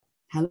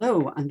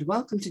Hello and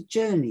welcome to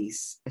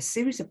Journeys, a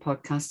series of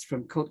podcasts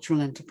from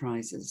Cultural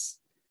Enterprises.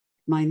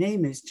 My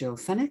name is Jill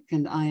Fenwick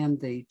and I am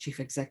the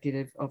Chief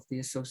Executive of the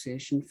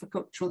Association for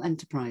Cultural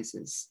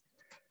Enterprises.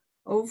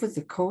 Over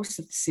the course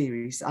of the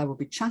series, I will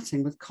be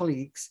chatting with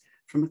colleagues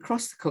from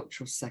across the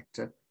cultural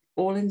sector,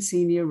 all in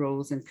senior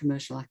roles and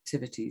commercial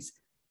activities,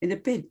 in a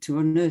bid to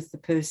unearth the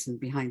person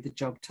behind the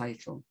job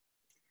title.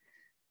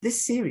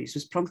 This series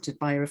was prompted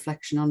by a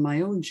reflection on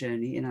my own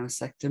journey in our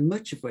sector,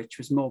 much of which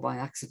was more by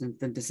accident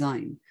than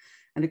design,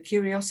 and a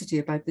curiosity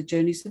about the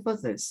journeys of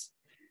others.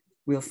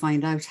 We'll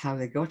find out how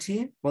they got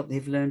here, what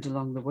they've learned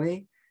along the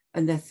way,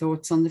 and their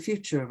thoughts on the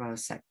future of our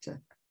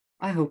sector.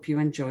 I hope you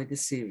enjoy the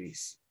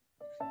series.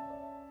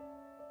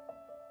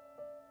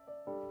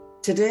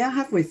 Today I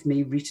have with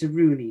me Rita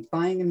Rooney,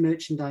 Buying and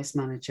Merchandise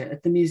Manager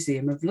at the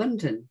Museum of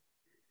London.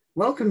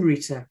 Welcome,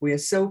 Rita. We are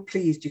so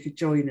pleased you could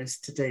join us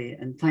today,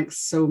 and thanks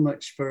so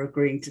much for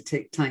agreeing to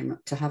take time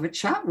to have a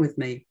chat with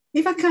me.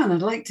 If I can,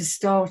 I'd like to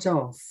start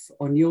off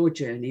on your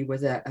journey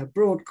with a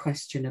broad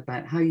question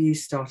about how you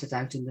started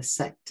out in the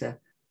sector.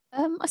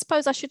 I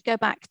suppose I should go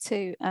back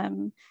to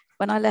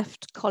when I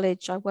left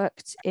college. I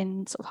worked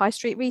in sort of high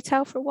street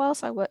retail for a while.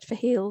 So I worked for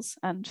Heels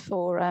and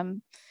for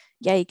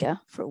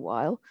Jaeger for a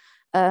while.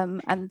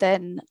 And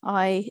then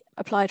I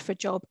applied for a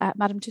job at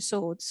Madame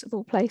Tussauds, of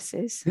all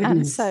places. Goodness.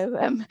 And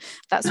so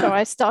that's where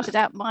I started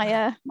out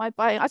my my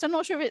buying. I'm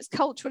not sure if it's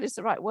cultural is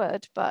the right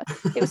word, but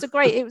it was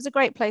a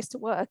great place to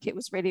work. It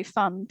was a really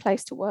fun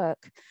place to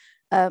work.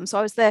 So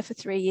I was there for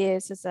 3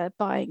 years as a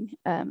buying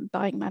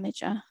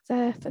manager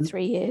there for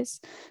 3 years.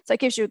 So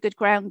it gives you a good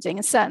grounding,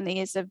 and certainly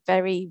is a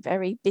very,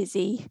 very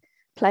busy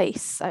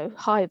place. So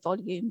high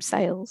volume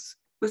sales.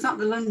 Was that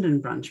the London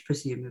branch,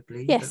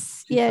 presumably?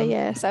 Yes,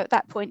 yeah. So at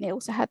that point, it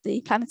also had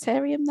the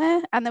planetarium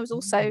there, and there was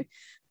also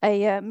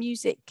a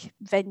music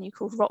venue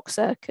called Rock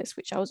Circus,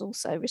 which I was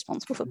also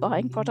responsible for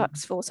buying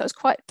products for. So it was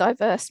quite a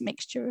diverse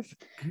mixture of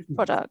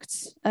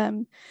products.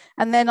 And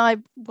then I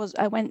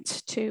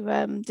went to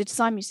the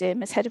Design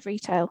Museum as head of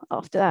retail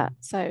after that.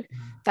 So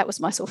that was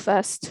my sort of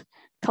first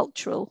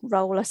cultural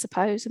role, I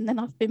suppose. And then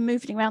I've been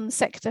moving around the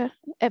sector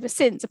ever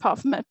since, apart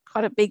from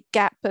quite a big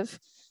gap of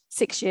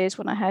 6 years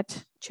when I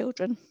had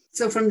children.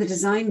 So from the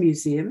Design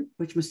Museum,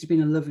 which must have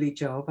been a lovely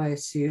job, I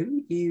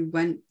assume, you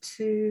went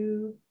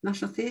to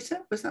National Theatre,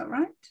 was that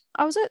right?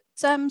 I was at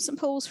St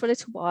Paul's for a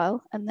little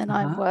while, and then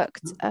I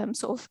worked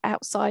sort of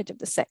outside of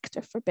the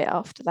sector for a bit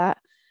after that.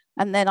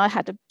 And then I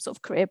had a sort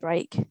of career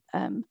break.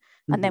 And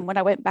then when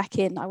I went back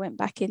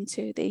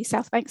into the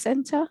South Bank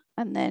Centre,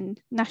 and then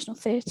National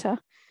Theatre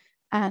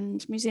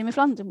and Museum of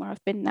London, where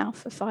I've been now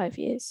for 5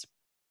 years.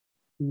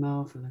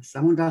 Marvellous. I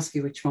won't ask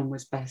you which one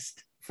was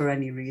best for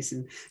any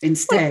reason.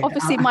 Instead, well,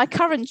 obviously my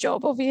current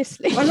job,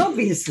 obviously. Well,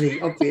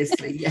 obviously,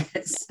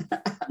 yes.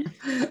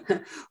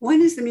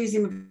 When is the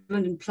Museum of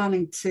London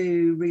planning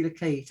to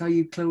relocate? Are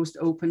you closed,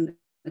 open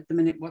at the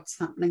minute? What's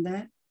happening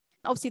there?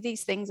 Obviously,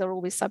 these things are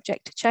always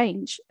subject to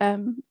change,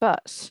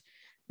 but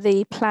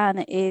the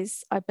plan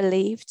is, I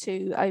believe,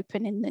 to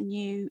open in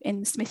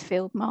the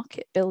Smithfield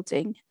Market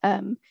building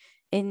in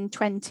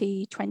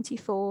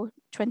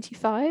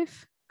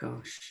 2024-25.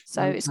 Gosh,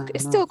 so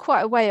it's still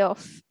quite a way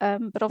off,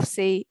 but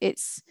obviously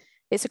it's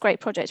a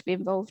great project to be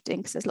involved in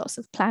because there's lots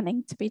of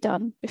planning to be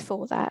done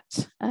before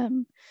that.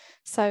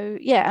 So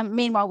yeah, and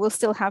meanwhile we'll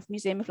still have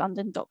Museum of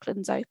London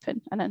Docklands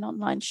open and an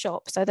online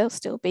shop, so there'll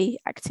still be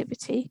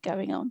activity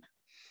going on.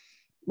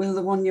 Will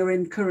the one you're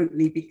in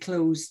currently be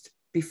closed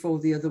before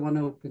the other one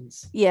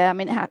opens? Yeah, I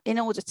mean, in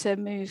order to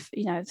move,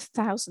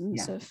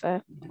 thousands of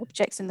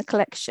objects in the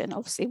collection,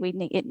 obviously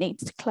it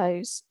needs to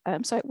close,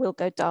 so it will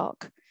go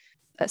dark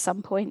at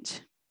some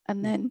point,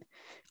 and then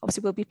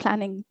obviously we'll be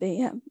planning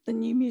the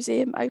new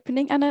museum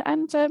opening and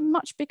a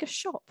much bigger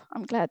shop,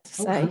 I'm glad to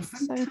say.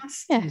 So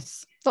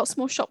yes, lots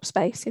more shop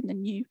space in the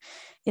new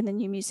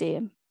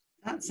museum.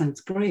 That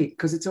sounds great,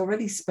 because it's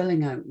already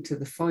spilling out into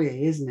the foyer,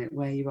 isn't it,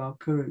 where you are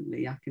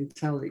currently? I can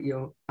tell that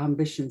your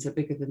ambitions are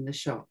bigger than the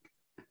shop.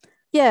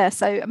 Yeah,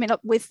 so I mean,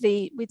 with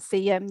the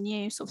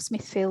new sort of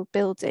Smithfield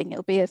building,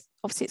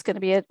 obviously it's going to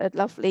be a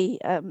lovely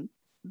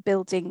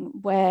building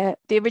where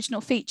the original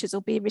features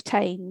will be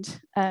retained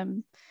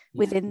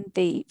within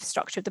the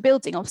structure of the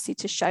building, obviously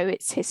to show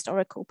its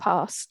historical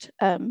past,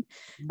 and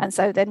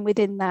so then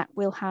within that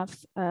we'll have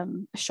a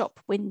shop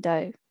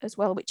window as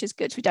well, which is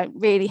good. We don't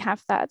really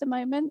have that at the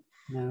moment.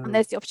 No. And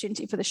there's the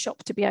opportunity for the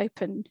shop to be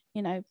open,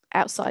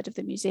 outside of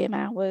the museum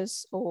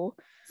hours, or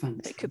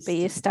it could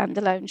be a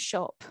standalone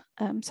shop,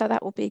 so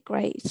that will be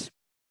great.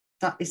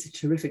 That is a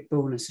terrific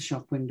bonus, a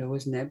shop window,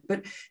 isn't it?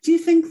 But do you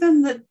think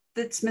then that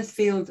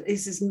Smithfield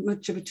is as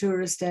much of a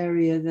tourist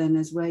area then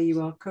as where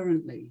you are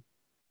currently?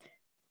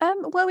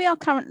 Where we are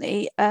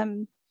currently,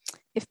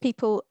 if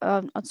people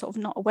are sort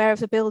of not aware of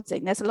the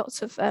building, there's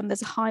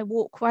a high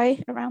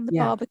walkway around the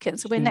Barbican,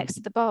 so we're next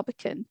to the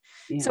Barbican,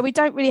 so we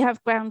don't really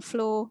have ground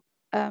floor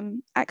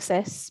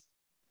access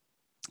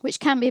which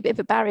can be a bit of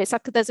a barrier. So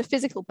there's a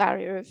physical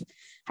barrier of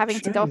having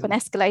to go up an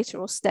escalator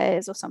or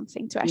stairs or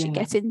something to actually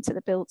get into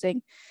the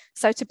building.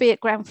 So to be at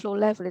ground floor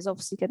level is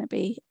obviously going to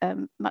be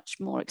much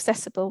more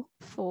accessible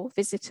for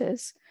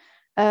visitors.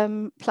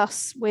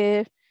 Plus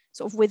we're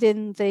sort of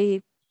within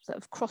the sort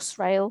of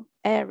Crossrail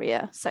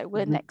area. So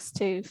we're next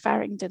to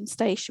Farringdon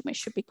Station, which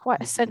should be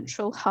quite a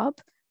central hub.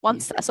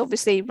 Once that's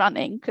obviously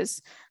running,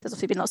 because there's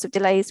obviously been lots of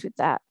delays with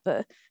that,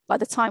 but by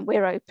the time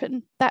we're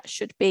open, that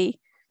should be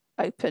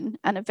open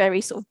and a very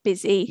sort of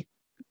busy,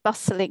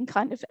 bustling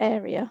kind of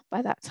area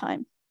by that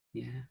time.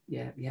 Yeah.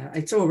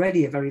 It's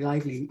already a very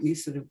lively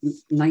sort of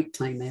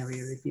nighttime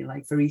area, if you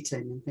like, for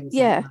eating and things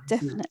like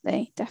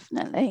that.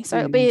 Definitely.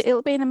 So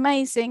it'll be an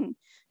amazing,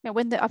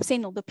 when I've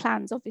seen all the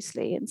plans,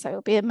 obviously, and so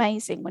it'll be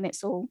amazing when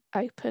it's all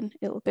open.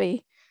 It'll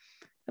be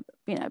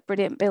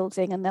brilliant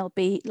building, and there'll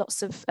be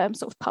lots of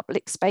sort of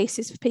public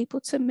spaces for people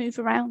to move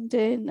around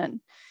in,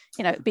 and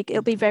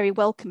it'll be very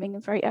welcoming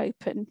and very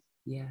open.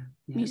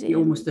 Museum.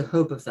 Almost the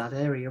hub of that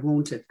area,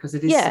 won't it? Because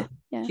it is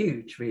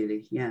huge,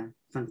 really.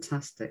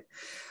 Fantastic.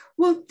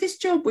 Well, this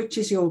job, which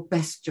is your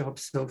best job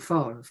so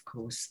far, of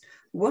course,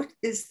 what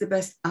is the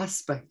best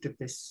aspect of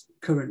this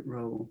current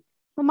role?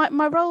 Well,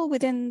 my role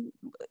within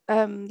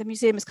the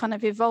museum has kind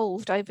of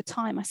evolved over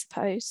time, I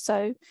suppose.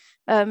 So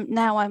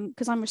now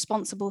because I'm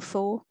responsible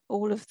for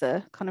all of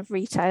the kind of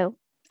retail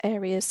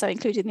areas, so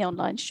including the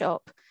online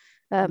shop,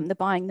 the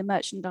buying, the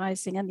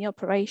merchandising, and the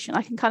operation,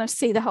 I can kind of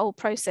see the whole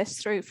process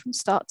through from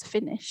start to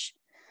finish.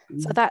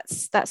 So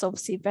that's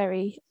obviously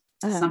very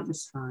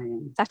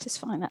satisfying.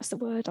 That's the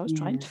word I was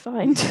trying to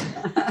find.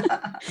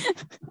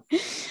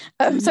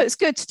 So it's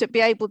good to be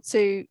able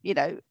to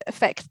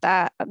affect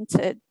that and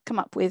to come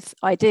up with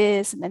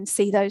ideas and then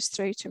see those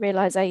through to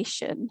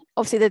realization.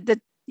 Obviously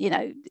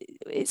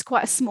it's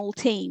quite a small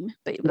team,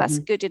 but that's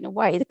good in a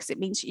way, because it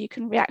means you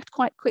can react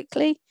quite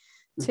quickly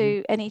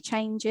to any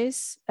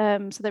changes.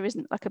 So there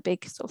isn't like a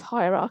big sort of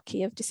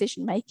hierarchy of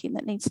decision making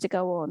that needs to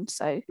go on.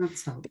 So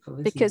that's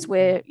helpful, because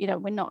we're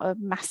not a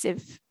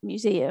massive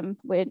museum,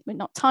 we're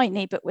not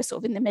tiny, but we're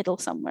sort of in the middle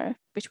somewhere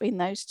between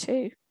those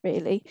two,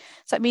 really.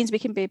 So it means we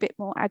can be a bit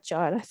more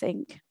agile, I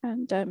think,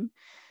 and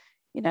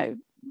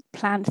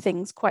plan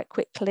things quite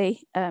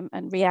quickly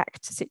and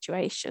react to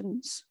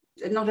situations.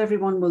 Not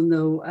everyone will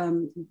know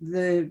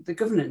the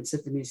governance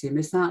of the museum.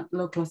 Is that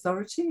local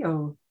authority,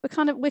 or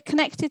we're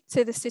connected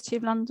to the City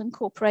of London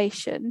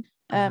Corporation,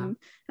 and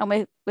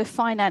we're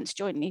financed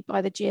jointly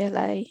by the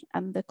GLA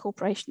and the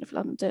Corporation of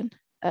London,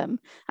 and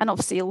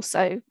obviously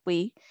also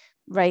we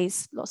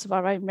raise lots of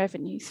our own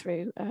revenue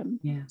through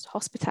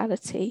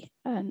hospitality,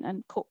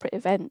 and corporate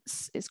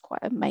events is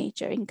quite a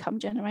major income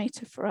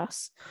generator for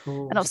us,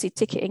 and obviously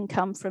ticket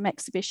income from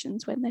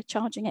exhibitions when they're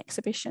charging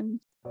exhibitions.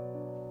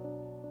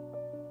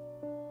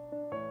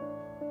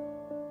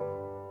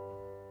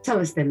 Tell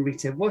us then,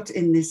 Rita, what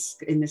in this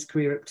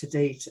career up to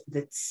date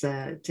that's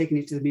taken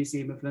you to the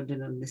Museum of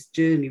London on this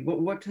journey,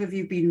 what have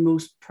you been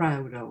most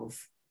proud of?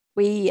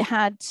 We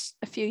had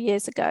a few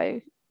years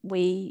ago,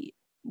 we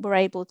were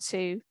able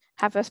to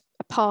have a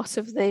part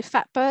of the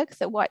Fatberg,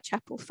 the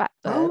Whitechapel Fatberg.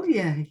 Oh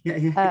yeah.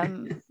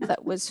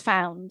 That was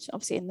found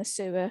obviously in the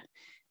sewer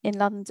in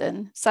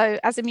London. So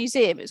as a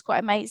museum, it was quite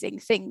an amazing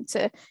thing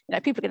to,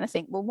 people are going to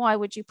think, well, why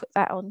would you put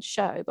that on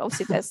show? But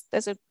obviously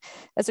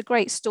there's a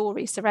great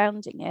story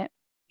surrounding it.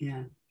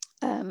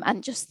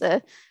 And just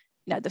the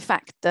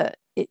fact that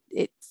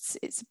it's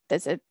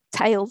there's a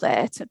tail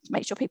there to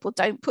make sure people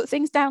don't put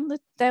things down the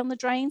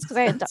drains, because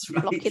they end up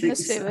blocking the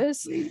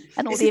sewers,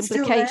 and all the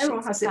implications. Still there,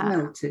 or has it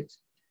melted?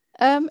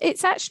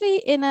 It's actually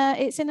in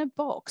a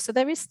box, so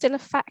there is still a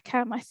fat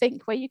cam, I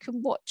think, where you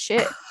can watch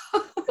it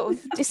sort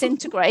of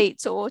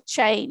disintegrate or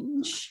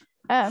change.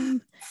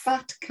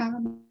 Fat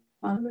cam.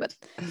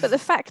 But the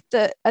fact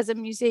that as a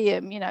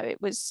museum, it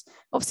was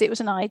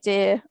an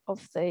idea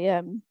of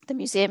the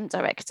museum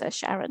director,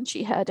 Sharon.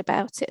 She heard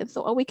about it and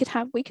thought, oh, we could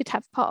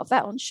have part of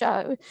that on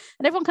show.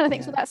 And everyone kind of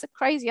thinks, well, that's a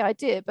crazy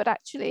idea, but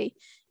actually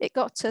it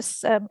got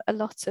us a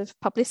lot of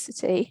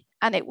publicity,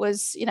 and it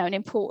was an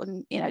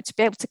important to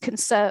be able to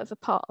conserve a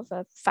part of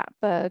a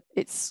Fatberg.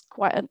 It's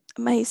quite an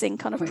amazing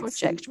kind of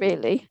project,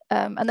 really.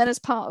 And then as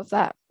part of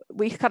that,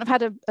 we kind of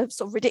had a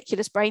sort of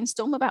ridiculous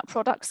brainstorm about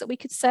products that we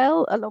could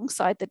sell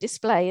alongside the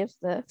display of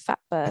the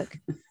Fatberg.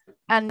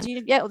 And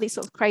you get all these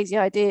sort of crazy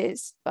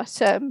ideas.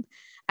 But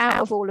out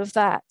of all of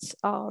that,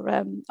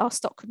 our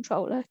stock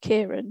controller,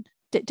 Kieran,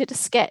 did a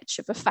sketch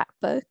of a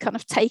Fatberg kind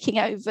of taking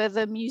over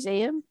the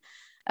museum.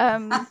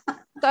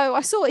 So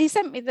I saw, he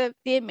sent me the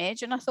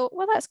image, and I thought,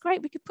 well, that's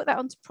great, we could put that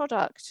onto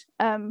product.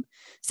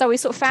 So we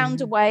sort of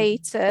found a way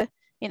to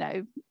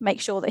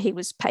make sure that he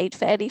was paid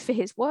fairly for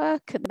his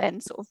work, and then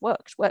sort of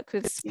work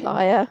with the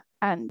supplier.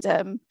 And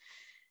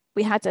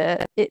we had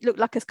it looked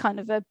like a kind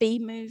of a B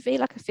movie,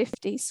 like a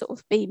 50s sort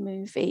of B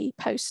movie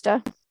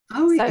poster.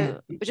 Oh, yeah.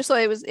 So I just thought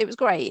it was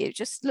great. It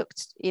just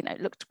looked,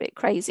 looked a bit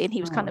crazy, and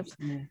he was kind of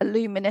a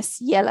luminous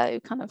yellow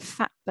kind of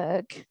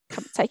fatberg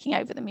taking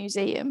over the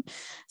museum.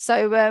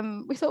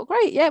 So we thought,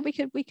 great, yeah,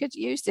 we could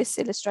use this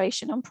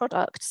illustration on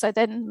product. So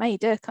then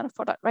made a kind of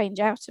product range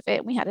out of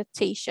it. We had a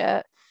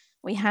t-shirt,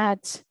 we had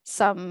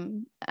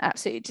some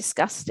absolutely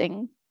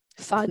disgusting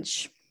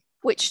fudge,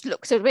 which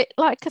looks a bit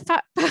like a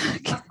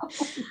fatberg.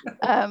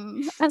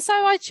 And so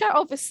I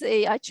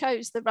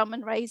chose the rum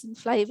and raisin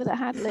flavour that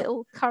had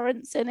little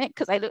currants in it,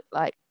 because they looked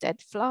like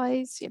dead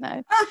flies,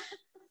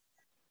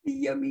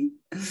 Yummy.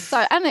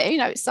 So, and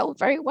it sold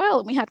very well,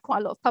 and we had quite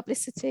a lot of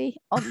publicity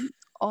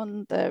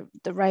on the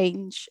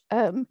range,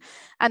 and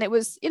it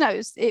was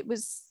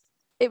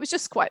it was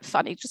just quite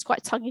funny, just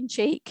quite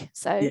tongue-in-cheek.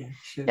 So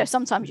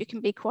sometimes you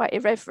can be quite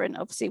irreverent,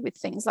 obviously, with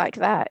things like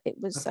that. It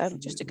was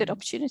just a good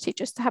opportunity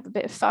just to have a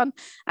bit of fun,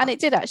 and it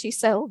did actually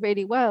sell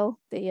really well,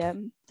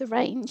 the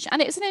range.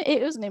 And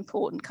it was an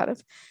important kind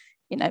of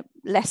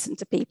lesson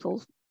to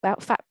people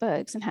about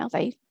fatbergs and how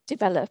they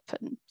develop.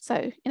 And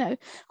so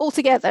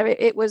altogether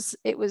it was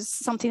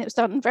something that was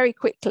done very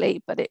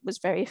quickly, but it was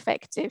very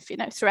effective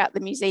throughout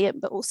the museum,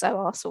 but also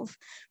our sort of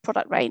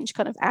product range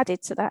kind of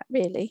added to that,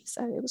 really.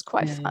 So it was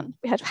quite fun.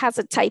 We had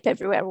hazard tape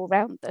everywhere all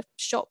around the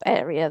shop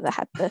area that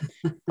had the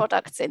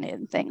products in it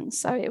and things,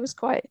 so it was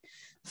quite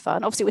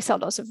fun. Obviously we sell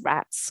lots of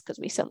rats, because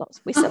we sell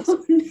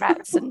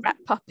rats and rat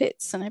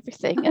puppets and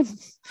everything, and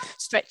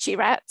stretchy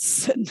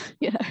rats, and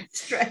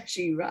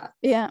stretchy rats.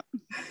 Yeah.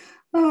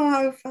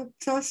 Oh,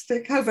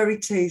 fantastic. How very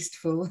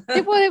tasteful.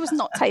 It was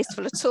not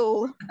tasteful at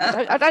all.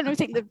 I don't even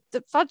think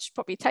the fudge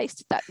probably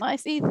tasted that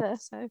nice either.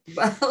 So,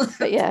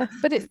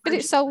 but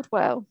it sold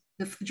well.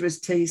 The fudge was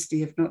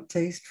tasty, if not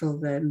tasteful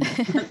then.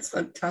 That's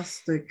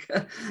fantastic.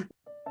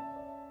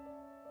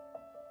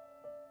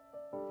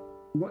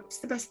 What's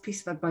the best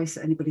piece of advice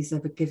that anybody's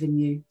ever given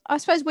you? I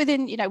suppose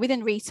within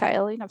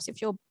retail, obviously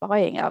if you're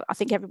buying, I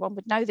think everyone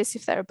would know this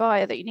if they're a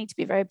buyer, that you need to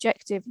be very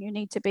objective. You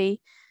need to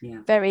be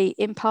very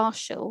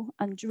impartial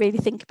and really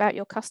think about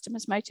your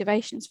customers'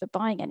 motivations for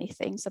buying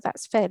anything. So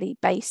that's fairly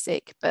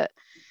basic, but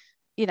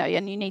and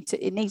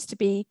it needs to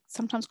be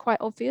sometimes quite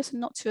obvious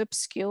and not too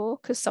obscure,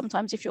 because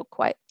sometimes if you're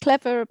quite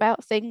clever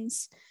about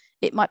things,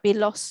 it might be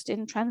lost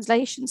in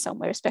translation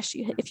somewhere,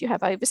 especially if you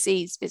have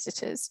overseas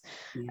visitors.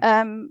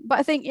 But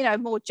I think,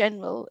 more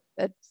general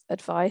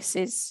advice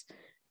is,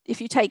 if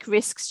you take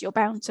risks, you're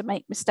bound to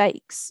make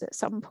mistakes at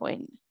some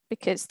point,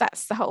 because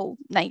that's the whole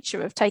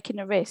nature of taking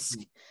a risk.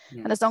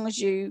 And as long as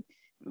you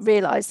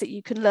realize that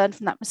you can learn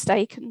from that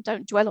mistake and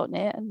don't dwell on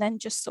it, and then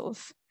just sort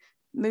of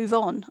move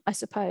on, I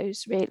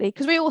suppose, really,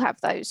 because we all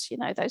have those,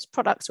 those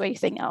products where you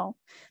think, oh,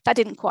 that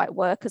didn't quite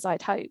work as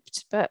I'd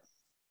hoped. But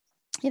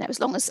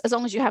as long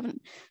as you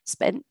haven't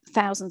spent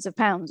thousands of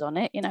pounds on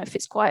it, if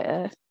it's quite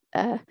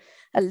a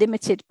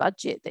limited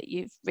budget that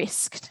you've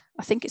risked,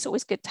 I think it's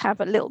always good to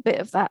have a little bit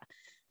of that,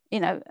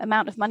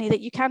 amount of money that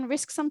you can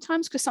risk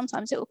sometimes, because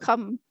sometimes it will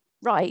come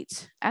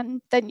right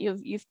and then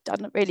you've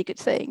done a really good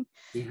thing.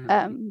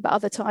 But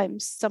other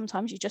times,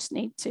 sometimes you just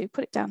need to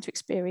put it down to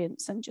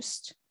experience and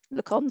just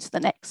look on to the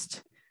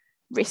next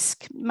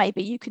risk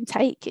maybe you can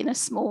take in a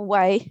small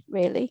way,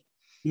 really.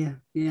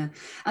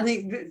 I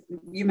think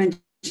you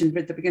mentioned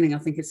at the beginning, I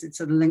think it's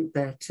sort of linked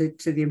there to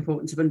the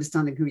importance of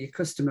understanding who your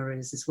customer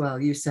is as well.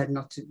 You said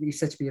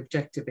to be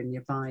objective in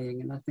your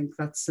buying, and I think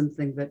that's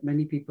something that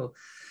many people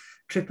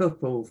trip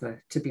up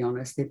over, to be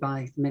honest.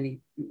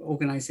 Many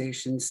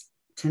organizations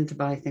tend to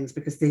buy things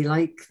because they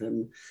like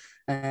them,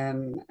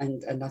 and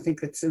I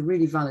think that's a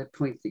really valid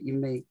point that you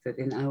make, that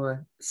in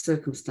our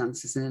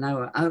circumstances and in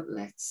our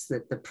outlets,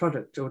 that the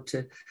product ought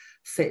to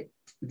fit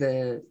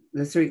the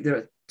three. There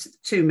are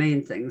two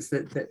main things,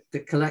 that the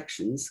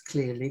collections,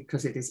 clearly,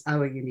 because it is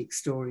our unique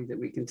story that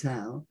we can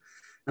tell,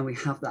 and we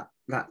have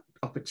that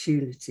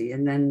opportunity,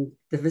 and then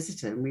the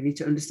visitor, and we need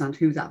to understand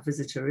who that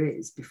visitor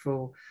is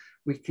before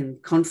we can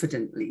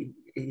confidently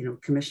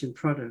commission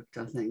product,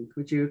 I think.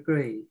 Would you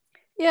agree?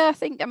 I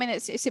think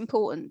it's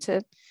important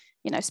to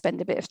spend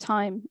a bit of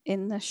time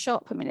in the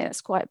shop. It's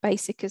quite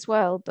basic as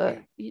well,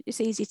 but it's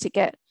easy to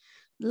get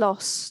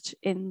lost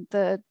in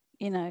the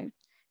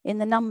in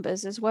the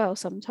numbers as well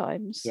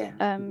sometimes.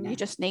 You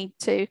just need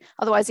to,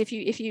 otherwise if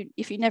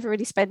you never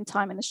really spend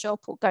time in the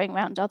shop, or going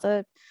around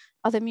other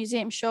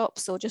museum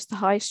shops, or just the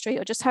high street,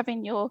 or just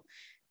having your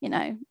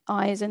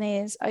eyes and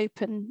ears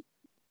open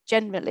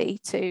generally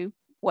to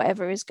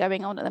whatever is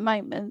going on at the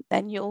moment,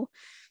 then you'll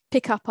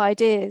pick up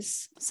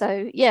ideas.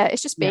 So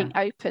it's just being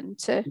open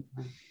to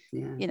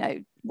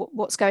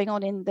what's going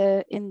on in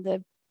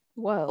the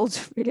world,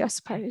 really, I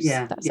suppose.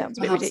 That sounds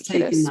a bit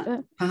ridiculous.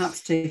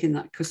 Perhaps taking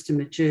that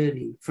customer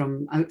journey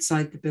from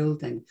outside the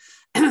building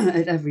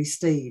at every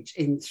stage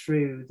in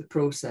through the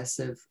process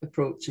of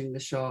approaching the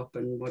shop,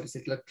 and what does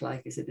it look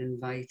like? Is it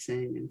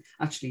inviting? And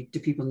actually, do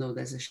people know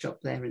there's a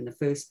shop there in the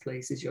first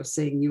place? As you're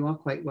saying, you are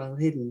quite well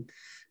hidden.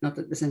 Not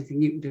that there's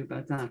anything you can do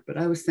about that, but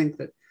I always think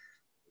that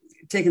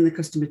taking the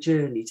customer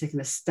journey, taking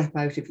a step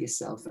out of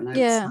yourself and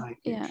outside,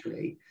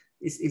 literally,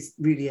 is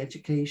really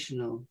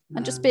educational.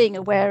 And just being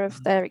aware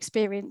of their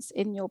experience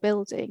in your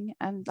building.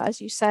 And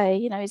as you say,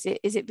 you know, is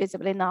it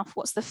visible enough?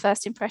 What's the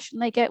first impression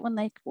they get when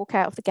they walk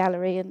out of the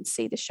gallery and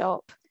see the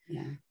shop?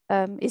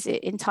 Yeah. Is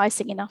it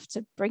enticing enough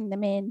to bring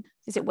them in?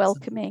 Is it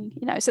welcoming?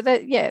 You know, so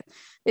that, yeah,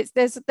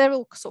 they're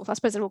all sort of, I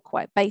suppose they're all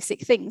quite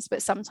basic things,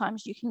 but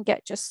sometimes you can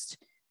get just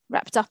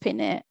wrapped up in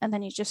it, and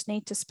then you just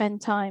need to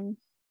spend time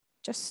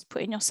just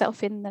putting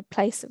yourself in the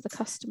place of the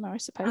customer, I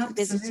suppose.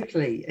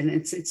 Absolutely. And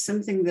it's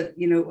something that,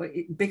 you know,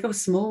 big or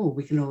small,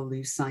 we can all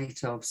lose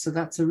sight of. So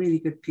that's a really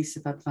good piece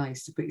of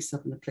advice, to put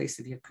yourself in the place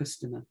of your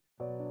customer.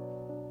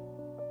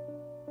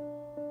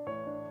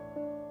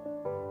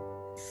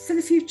 For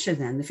the future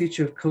then, the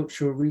future of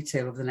cultural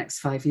retail over the next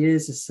 5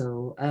 years or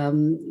so,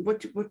 what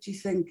do you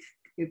think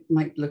it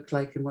might look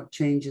like, and what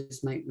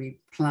changes might we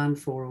plan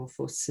for or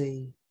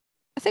foresee?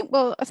 I think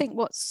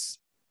what's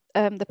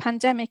the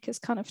pandemic has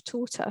kind of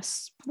taught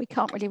us, we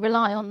can't really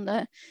rely on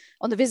the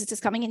visitors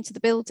coming into the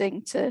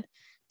building to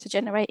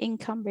generate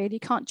income. Really, you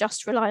can't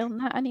just rely on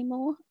that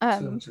anymore.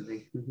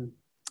 Totally. Mm-hmm.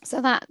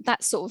 So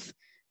that sort of,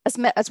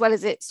 as well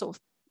as it sort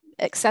of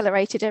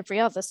accelerated every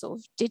other sort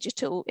of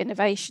digital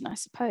innovation, I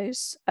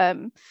suppose.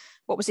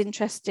 What was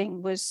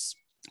interesting was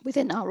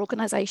within our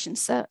organisation,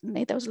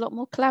 certainly there was a lot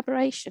more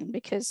collaboration,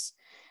 because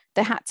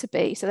there had to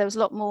be. So there was a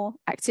lot more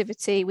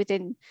activity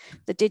within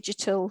the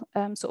digital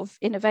sort of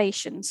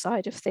innovation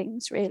side of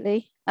things,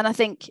 really. And I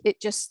think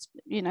it just,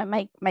 you know,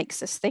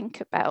 makes us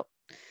think about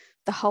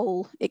the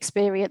whole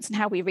experience and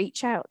how we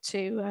reach out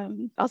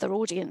to other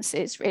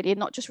audiences, really, and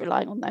not just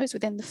relying on those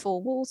within the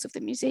four walls of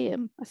the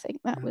museum. I think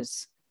that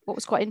was what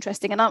was quite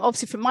interesting. And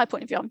obviously from my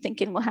point of view, I'm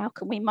thinking, well, how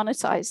can we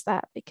monetize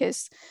that?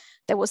 Because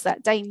there was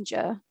that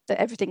danger that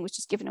everything was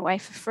just given away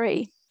for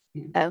free.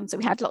 So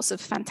we had lots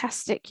of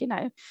fantastic, you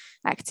know,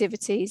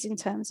 activities in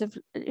terms of,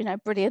 you know,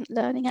 brilliant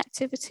learning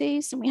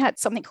activities. And we had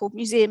something called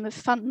Museum of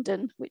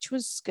Fundon, which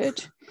was good.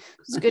 It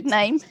was a good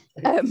name.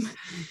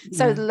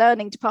 So the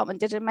learning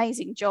department did an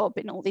amazing job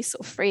in all these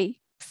sort of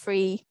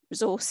free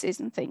resources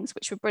and things,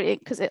 which were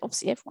brilliant, because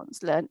obviously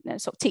everyone's learned, you know,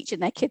 sort of teaching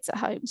their kids at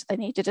home, so they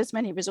needed as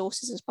many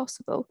resources as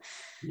possible.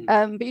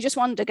 But you just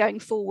wonder, going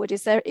forward,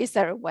 is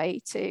there a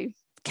way to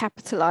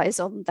capitalize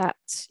on that,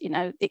 you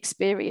know,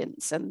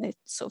 experience and the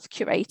sort of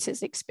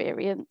curator's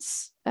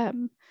experience,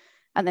 and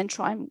then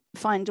try and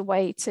find a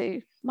way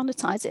to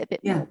monetize it a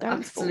bit more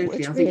going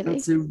forward. I think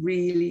that's a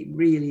really,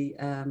 really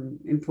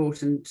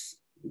important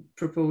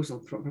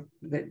proposal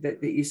that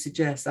you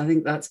suggest. I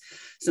think that's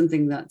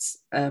something that's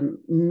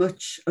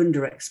much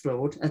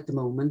underexplored at the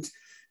moment.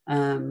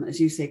 As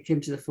you say, it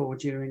came to the fore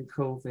during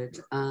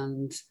COVID,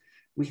 and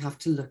we have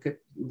to look at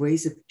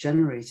ways of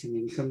generating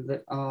income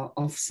that are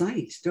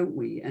off-site, don't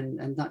we?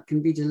 And that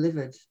can be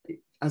delivered,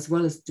 as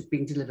well as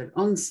being delivered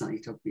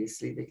on-site.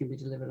 Obviously, they can be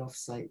delivered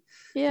off-site.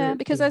 Yeah,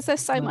 because there's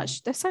so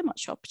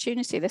much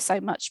opportunity, there's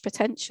so much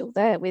potential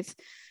there with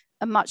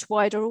a much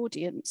wider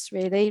audience,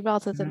 really,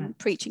 rather than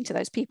preaching to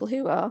those people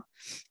who are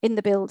in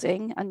the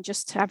building and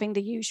just having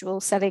the usual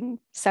selling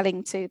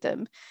to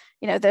them.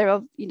 You know,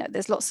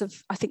 there's lots of,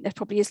 I think there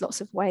probably is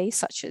lots of ways,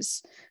 such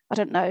as, I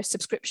don't know,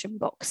 subscription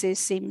boxes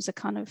seems a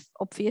kind of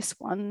obvious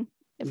one.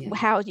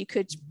 How you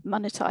could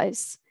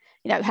monetize,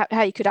 you know,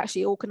 how you could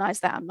actually organize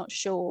that, I'm not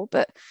sure.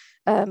 But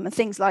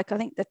things like, I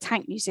think the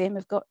Tank Museum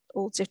have got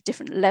all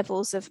different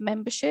levels of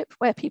membership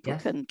where people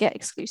can get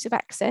exclusive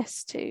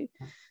access to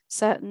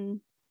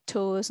certain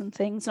tours and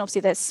things. And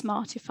obviously there's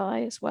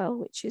Smartify as well,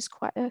 which is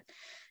quite a,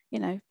 you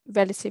know,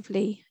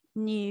 relatively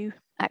new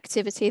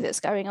activity that's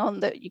going on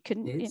that you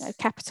can, you know,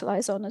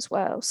 capitalize on as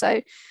well. So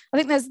I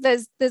think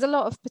there's a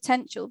lot of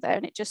potential there,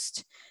 and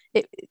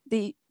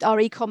our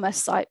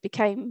e-commerce site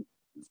became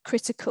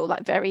critical,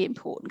 like very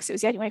important, because it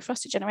was the only way for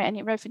us to generate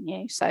any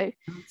revenue. So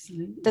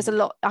there's a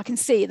lot, I can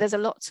see there's a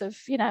lot of,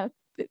 you know,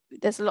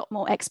 there's a lot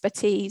more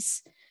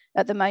expertise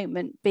at the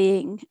moment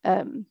being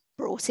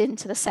brought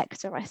into the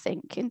sector, I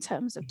think, in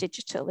terms of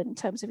digital, in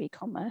terms of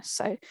e-commerce.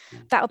 So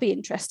that'll be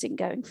interesting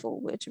going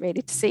forward,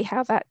 really, to see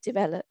how that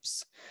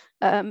develops.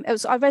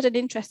 I read an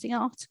interesting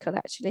article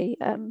actually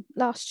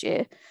last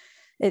year.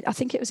 I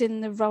think it was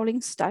in the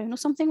Rolling Stone or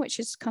something, which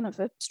is kind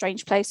of a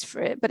strange place for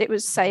it, but it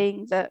was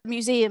saying that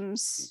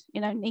museums,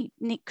 you know,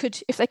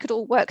 if they could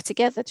all work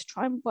together to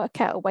try and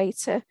work out a way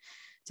to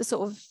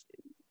sort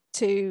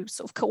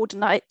of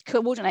coordinate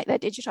their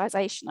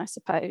digitization, I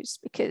suppose,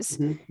 because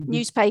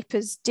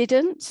newspapers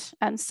didn't,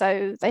 and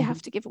so they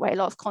have to give away a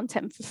lot of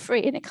content for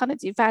free, and it kind of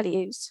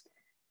devalues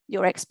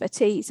your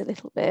expertise a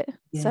little bit.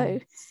 So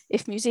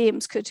if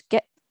museums could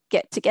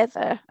get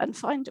together and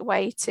find a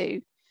way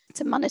to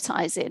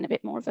monetize it in a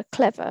bit more of a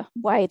clever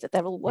way, that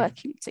they're all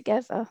working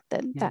together,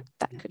 then that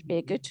could be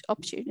a good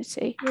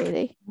opportunity,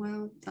 really.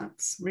 Well,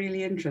 that's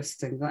really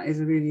interesting. That is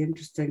a really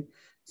interesting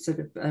sort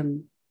of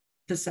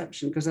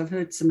perception, because I've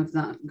heard some of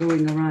that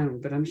going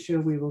around, but I'm sure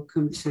we will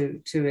come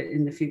to it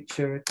in the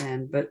future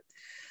again. But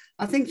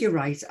I think you're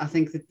right. I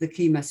think that the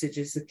key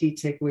messages, the key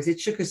takeaways, it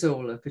shook us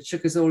all up. It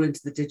shook us all into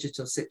the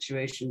digital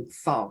situation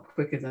far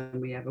quicker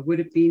than we ever would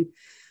have been.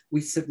 We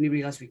suddenly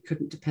realized we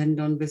couldn't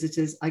depend on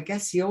visitors. I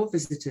guess your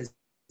visitors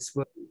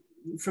were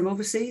from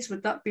overseas,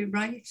 would that be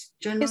right,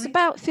 generally? It's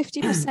about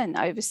 50%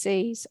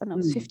 overseas and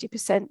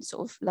 50%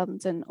 sort of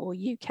London or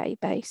UK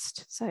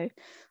based. So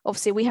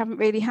obviously we haven't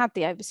really had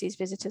the overseas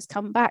visitors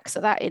come back.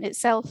 So that in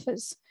itself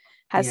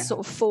has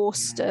sort of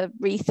forced a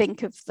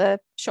rethink of the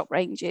shop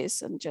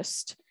ranges, and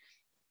just,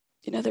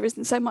 you know, there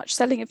isn't so much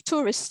selling of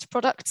tourist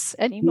products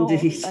anymore.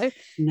 Indeed. So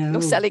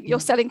No. you're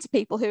selling to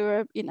people who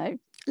are, you know,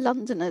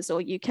 Londoners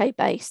or UK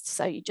based.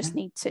 So you just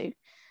need to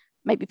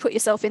maybe put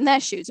yourself in their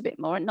shoes a bit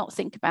more and not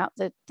think about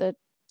the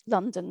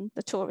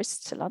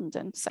tourists to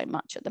London so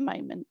much at the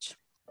moment.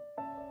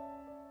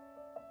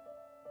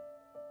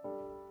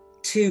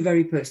 Two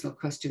very personal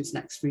questions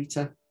next,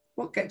 Rita.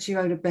 What gets you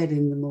out of bed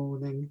in the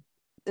morning?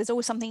 There's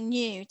always something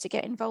new to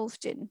get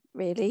involved in,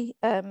 really.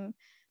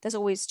 There's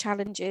always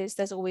challenges.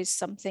 There's always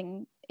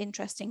something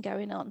interesting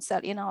going on.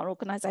 Certainly in our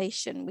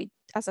organisation, we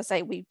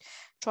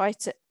try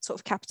to sort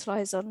of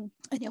capitalise on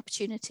any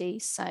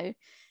opportunities. So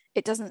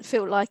it doesn't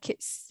feel like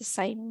it's the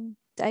same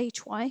day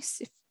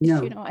twice, if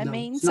you know what I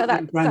mean. So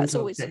that's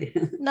always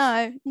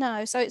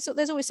no. So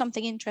there's always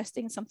something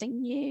interesting,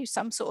 something new,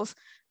 some sort of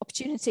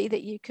opportunity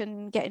that you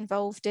can get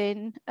involved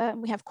in.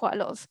 We have quite a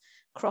lot of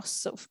cross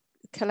sort of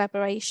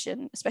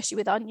collaboration, especially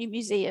with our new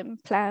museum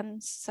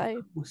plans. So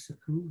of course.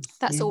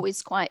 That's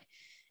always quite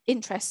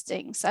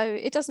interesting. So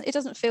it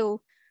doesn't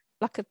feel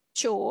like a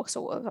chore,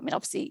 sort of. I mean,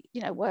 obviously,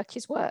 you know, work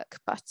is work,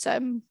 but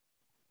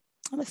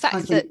the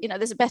fact that, you know,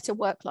 there's a better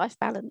work-life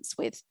balance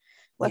with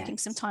working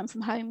some time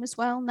from home as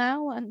well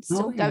now, and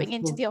still going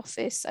into the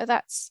office. So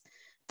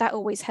that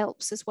always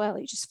helps as well.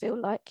 You just feel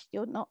like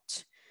you're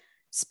not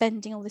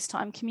spending all this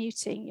time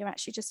commuting. You're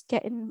actually just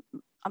getting,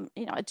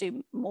 you know, I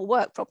do more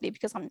work probably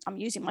because I'm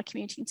using my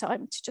commuting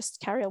time to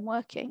just carry on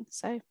working.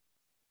 So.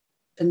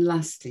 And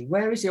lastly,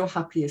 where is your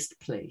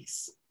happiest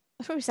place?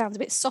 It probably sounds a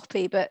bit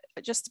soppy, but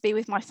just to be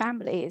with my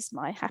family is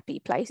my happy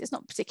place. It's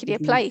not particularly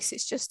a place.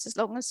 It's just, as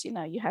long as, you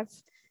know, you have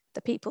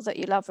the people that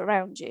you love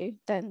around you,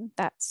 then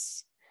that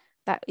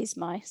is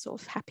my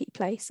sort of happy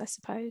place, I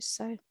suppose.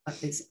 So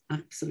that is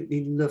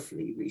absolutely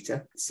lovely,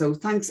 Rita. So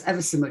thanks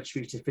ever so much,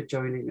 Rita, for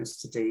joining us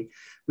today.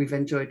 We've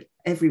enjoyed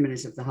every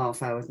minute of the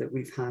half hour that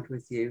we've had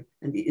with you,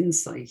 and the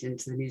insight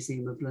into the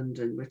Museum of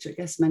London, which I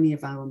guess many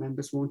of our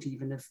members won't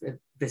even have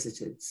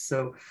visited.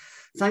 So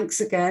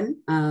thanks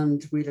again,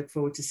 and we look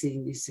forward to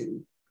seeing you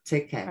soon.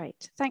 Take care.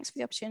 Great. Thanks for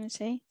the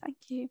opportunity. Thank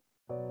you.